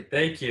 Great,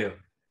 thank you.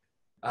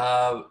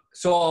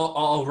 So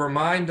I'll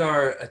remind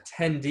our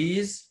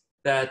attendees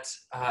that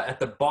at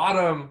the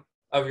bottom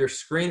of your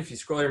screen, if you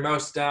scroll your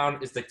mouse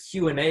down, is the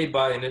Q&A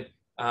button.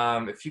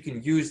 If you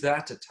can use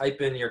that to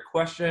type in your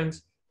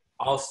questions,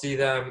 I'll see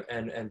them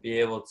and be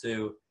able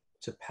to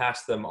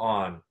pass them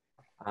on.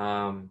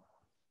 And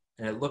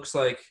it looks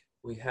like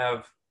we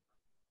have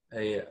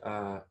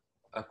a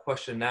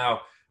question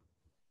now.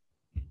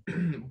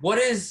 What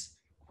is,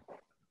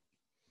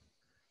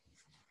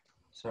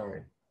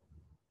 sorry.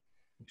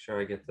 Make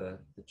sure I get the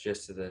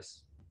gist of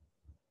this.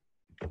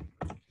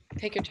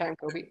 Take your time,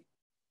 Kobe.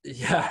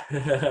 Yeah.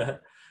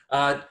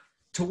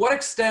 To what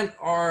extent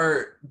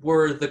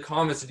were the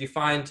commons, did you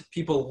find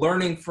people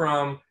learning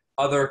from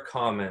other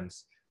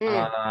commons?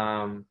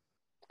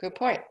 Good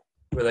point.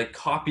 Were they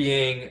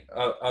copying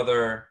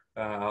other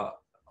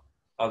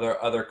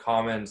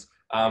commons,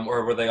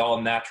 or were they all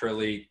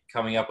naturally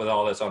coming up with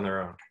all this on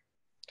their own?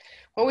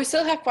 Well, we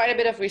still have quite a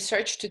bit of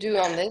research to do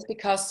on this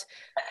because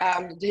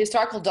the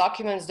historical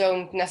documents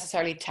don't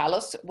necessarily tell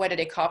us whether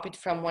they copied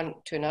from one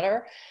to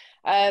another.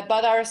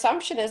 But our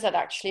assumption is that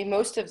actually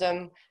most of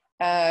them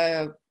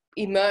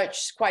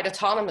emerged quite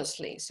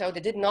autonomously. So they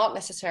did not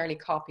necessarily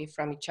copy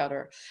from each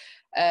other.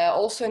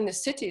 Also in the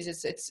cities,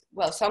 it's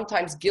well,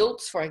 sometimes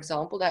guilds, for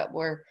example, that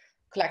were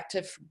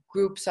collective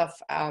groups of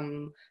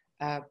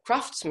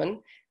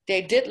craftsmen.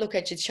 They did look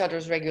at each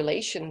other's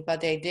regulation,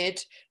 but their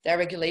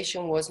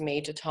regulation was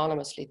made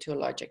autonomously to a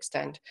large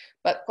extent.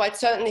 But quite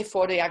certainly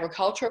for the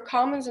agricultural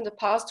commons in the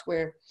past,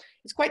 where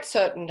it's quite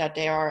certain that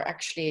they are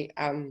actually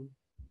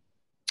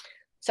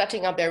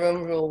setting up their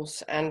own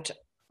rules. And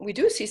we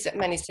do see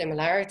many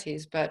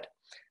similarities, but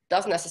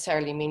doesn't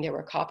necessarily mean they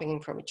were copying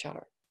from each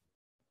other.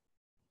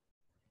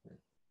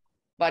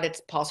 But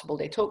it's possible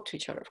they talk to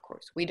each other, of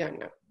course. We don't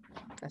know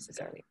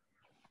necessarily.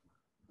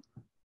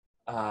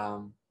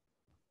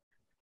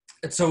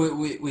 And so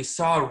we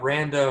saw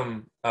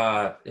random,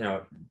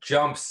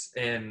 jumps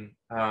in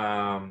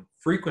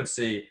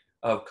frequency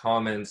of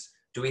commons.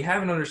 Do we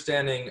have an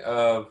understanding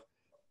of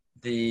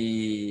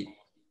the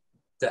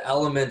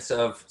elements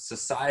of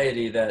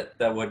society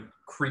that would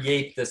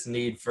create this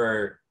need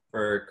for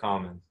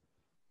commons?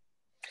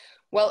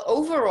 Well,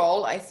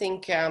 overall, I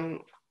think,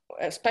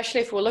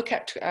 especially if we look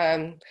at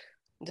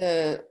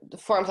the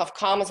forms of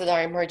commons that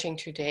are emerging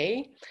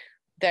today,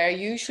 they're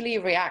usually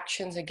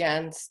reactions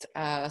against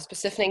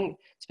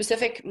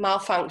specific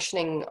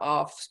malfunctioning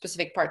of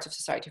specific parts of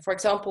society. For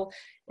example,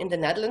 in the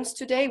Netherlands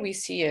today, we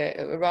see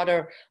a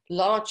rather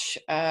large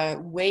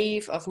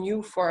wave of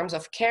new forms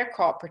of care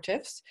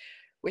cooperatives,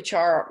 which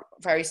are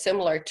very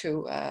similar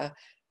to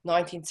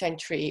 19th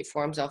century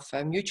forms of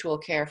mutual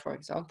care, for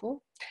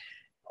example.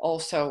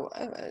 Also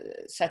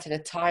set at a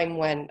time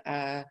when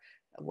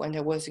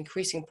there was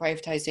increasing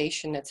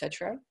privatization,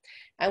 etc.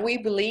 And we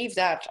believe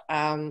that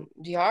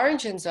the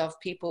origins of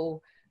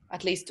people,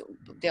 at least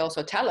they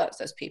also tell us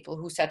as people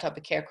who set up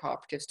the care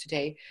cooperatives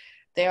today,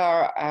 they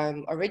are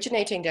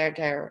originating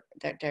their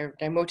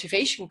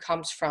motivation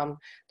comes from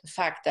the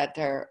fact that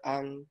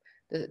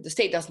the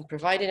state doesn't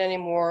provide it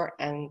anymore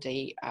and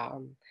the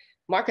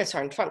markets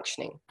aren't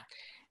functioning.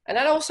 And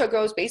that also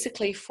goes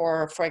basically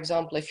for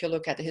example, if you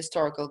look at the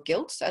historical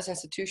guilds as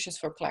institutions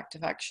for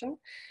collective action,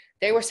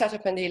 they were set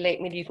up in the late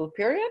medieval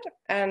period,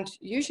 and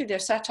usually they're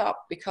set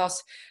up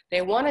because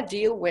they want to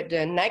deal with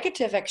the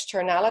negative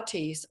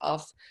externalities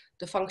of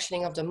the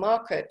functioning of the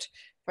market.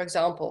 For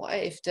example,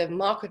 if the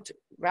market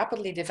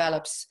rapidly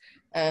develops,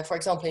 for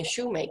example, in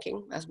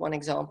shoemaking, as one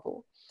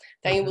example,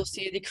 then you will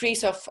see a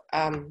decrease of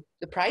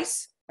the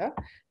price,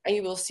 and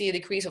you will see a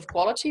decrease of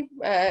quality,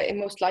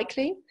 most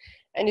likely.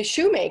 And the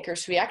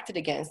shoemakers reacted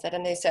against that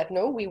and they said,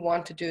 no, we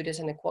want to do this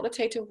in a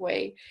qualitative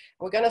way.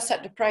 We're going to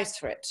set the price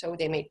for it. So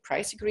they made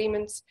price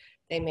agreements,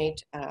 they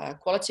made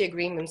quality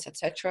agreements,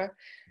 etc.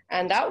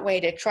 And that way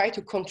they try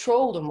to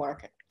control the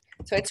market.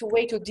 So it's a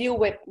way to deal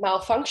with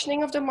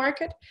malfunctioning of the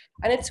market,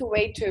 and it's a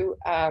way to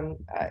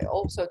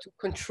also to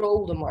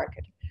control the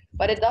market.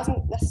 But it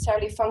doesn't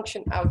necessarily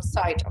function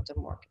outside of the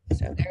market.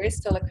 So there is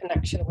still a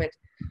connection with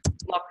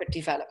market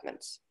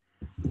developments.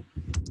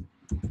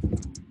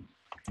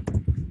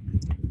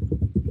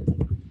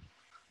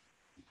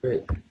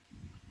 Great.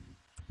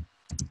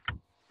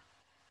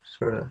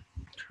 Sort of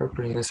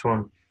interpreting this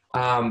one.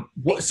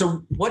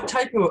 So what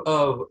type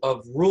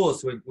of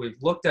rules, we've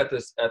looked at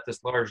this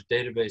large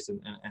database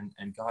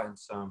and gotten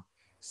some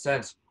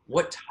sense,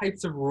 what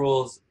types of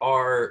rules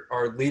are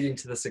leading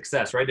to the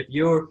success, right? If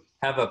you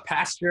have a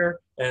pasture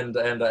and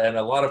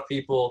a lot of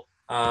people,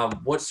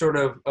 what sort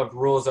of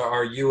rules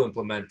are you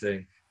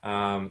implementing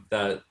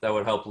that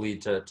would help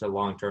lead to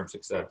long-term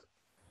success?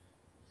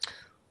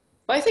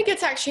 Well, I think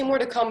it's actually more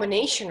the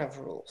combination of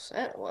rules.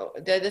 Well,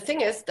 the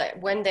thing is that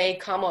when they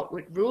come up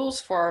with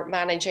rules for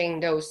managing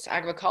those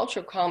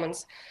agricultural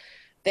commons,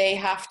 they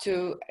have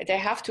to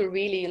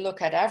really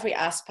look at every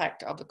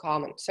aspect of the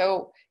common.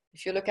 So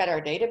if you look at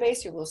our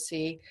database, you will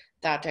see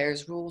that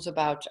there's rules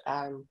about,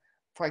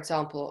 for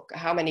example,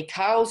 how many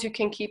cows you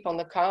can keep on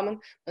the common,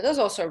 but there's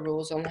also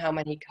rules on how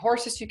many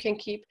horses you can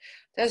keep.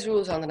 There's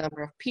rules on the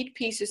number of peat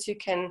pieces you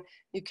can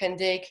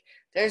dig.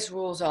 There's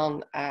rules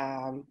on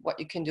what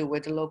you can do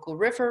with the local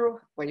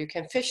river, where you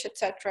can fish,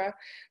 etc.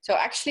 So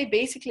actually,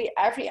 basically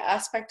every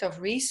aspect of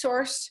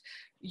resource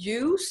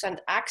use and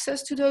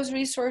access to those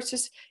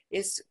resources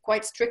is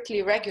quite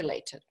strictly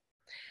regulated.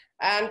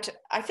 And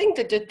I think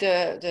that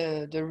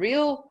the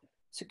real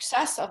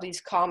success of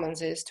these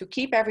commons is to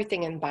keep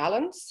everything in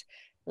balance.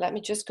 Let me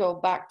just go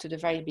back to the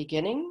very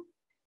beginning.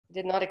 I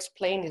did not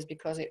explain this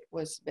because it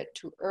was a bit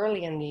too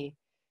early in the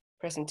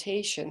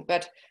presentation,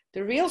 but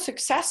the real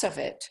success of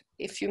it,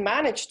 if you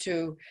manage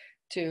to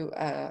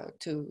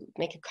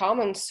make a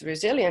commons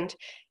resilient,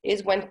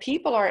 is when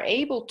people are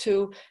able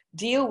to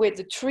deal with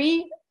the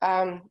three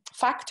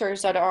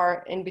factors that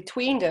are in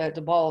between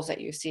the balls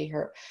that you see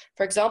here.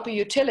 For example,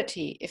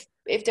 utility.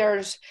 If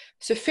there's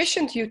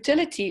sufficient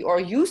utility or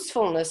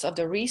usefulness of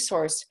the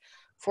resource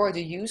for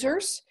the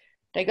users,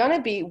 they're going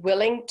to be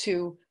willing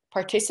to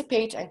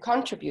participate and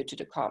contribute to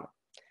the common.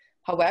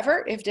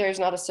 However, if there is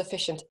not a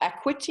sufficient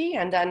equity,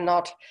 and then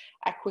not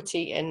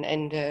equity in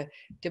the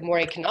more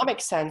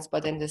economic sense,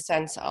 but in the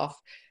sense of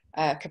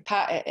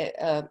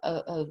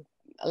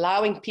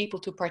allowing people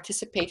to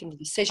participate in the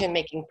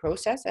decision-making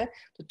process, the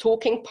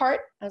talking part,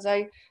 as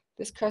I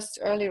discussed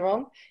earlier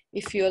on,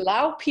 if you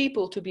allow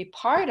people to be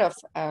part of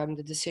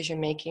the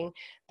decision-making,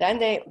 then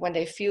when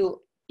they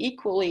feel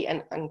equally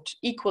and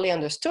equally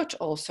understood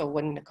also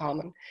within the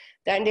common,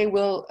 then they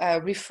will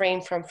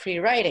refrain from free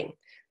riding.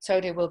 So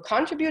they will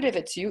contribute if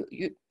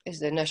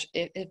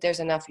there's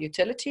enough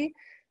utility,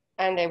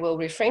 and they will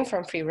refrain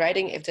from free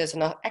riding if there's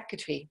enough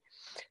equity.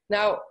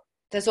 Now,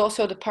 there's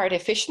also the part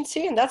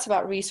efficiency, and that's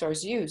about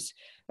resource use.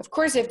 Of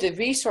course, if the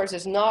resource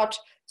is not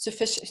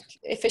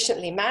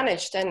efficiently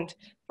managed, and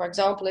for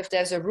example, if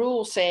there's a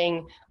rule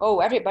saying,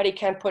 oh, everybody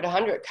can put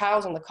 100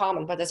 cows on the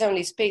common, but there's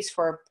only space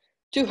for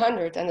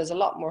 200, and there's a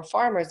lot more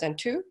farmers than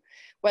 2,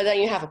 well,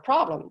 then you have a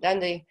problem. Then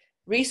the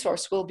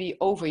resource will be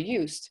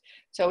overused.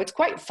 So it's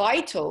quite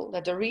vital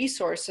that the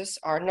resources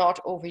are not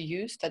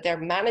overused, that they're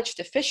managed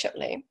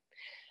efficiently.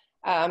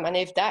 And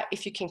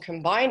if you can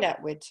combine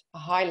that with a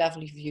high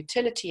level of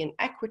utility and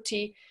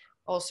equity,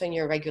 also in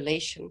your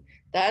regulation,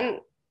 then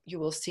you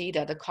will see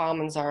that the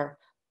commons are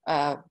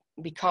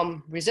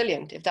become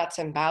resilient. If that's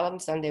in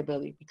balance, then they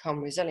will become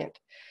resilient.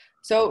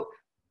 So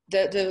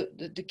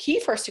the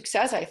key for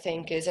success, I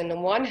think, is on the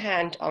one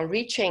hand on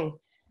reaching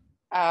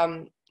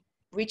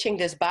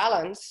this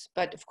balance,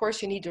 but of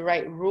course you need the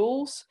right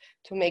rules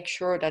to make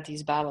sure that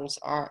this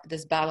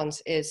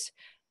balance is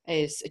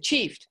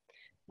achieved.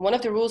 One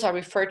of the rules I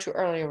referred to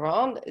earlier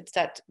on is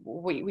that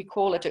we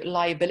call it a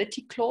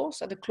liability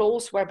clause, the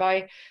clause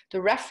whereby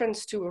the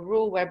reference to a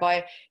rule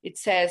whereby it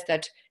says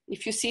that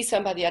if you see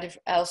somebody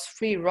else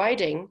free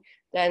riding,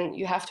 then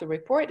you have to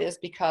report this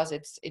because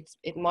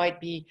it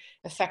might be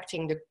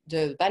affecting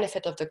the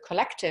benefit of the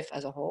collective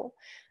as a whole.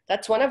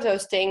 That's one of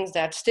those things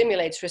that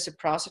stimulates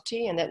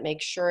reciprocity and that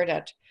makes sure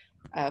that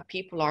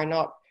people are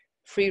not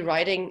free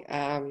riding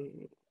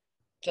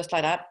just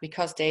like that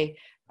because they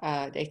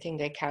think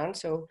they can.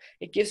 So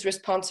it gives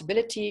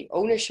responsibility,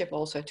 ownership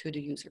also to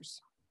the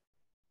users.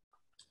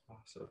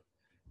 Awesome.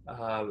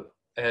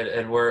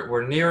 And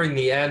we're nearing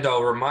the end.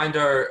 I'll remind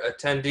our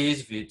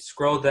attendees, if you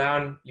scroll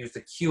down, use the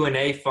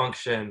Q&A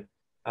function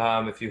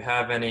if you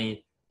have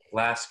any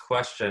last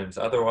questions.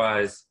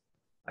 Otherwise,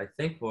 I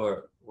think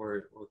we're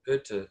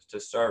good to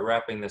start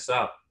wrapping this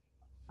up.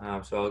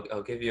 So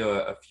I'll give you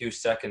a few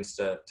seconds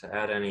to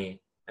add any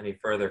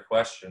further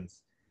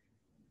questions.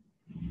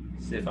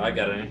 See if I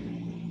got any.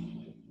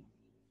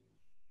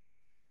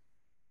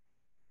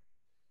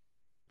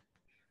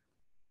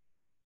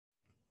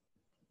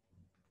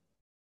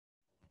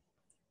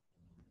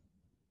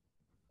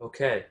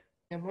 Okay.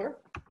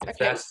 If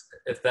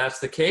that's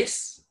the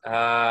case,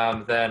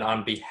 then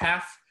on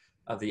behalf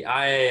of the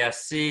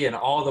IASC and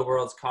all the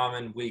World's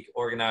Common Week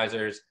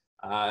organizers,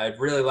 I'd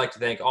really like to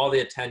thank all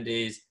the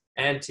attendees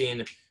and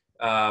Tine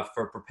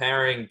for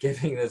preparing,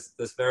 giving this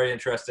very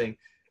interesting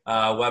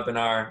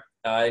webinar.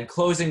 In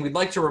closing, we'd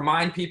like to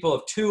remind people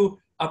of 2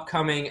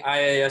 upcoming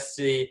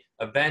IASC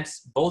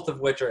events, both of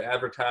which are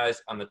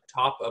advertised on the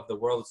top of the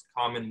World's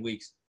Common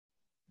Week's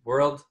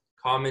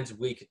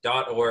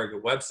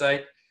worldcommonsweek.org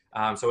website.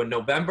 So in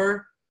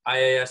November,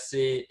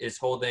 IASC is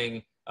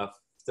holding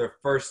their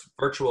first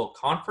virtual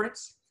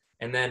conference.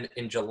 And then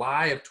in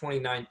July of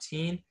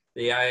 2019,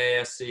 the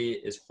IASC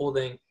is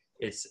holding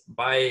its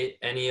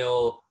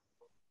biennial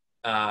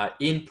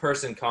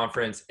in-person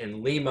conference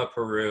in Lima,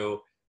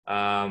 Peru.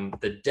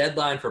 The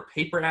deadline for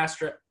paper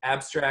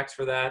abstracts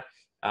for that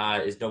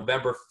is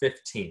November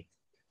 15th.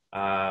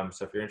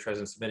 So if you're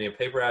interested in submitting a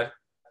paper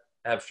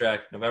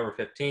abstract, November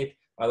 15th,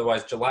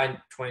 Otherwise, July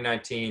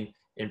 2019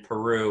 in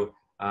Peru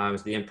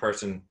is the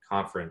in-person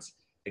conference.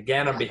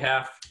 Again, on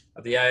behalf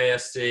of the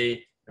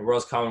IASC and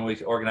World's Common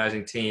Week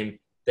organizing team,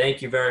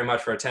 thank you very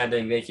much for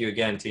attending. Thank you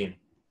again, team.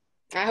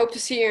 I hope to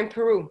see you in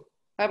Peru.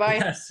 Bye-bye.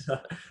 Yes,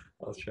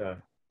 I'll try.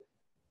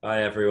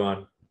 Bye,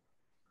 everyone.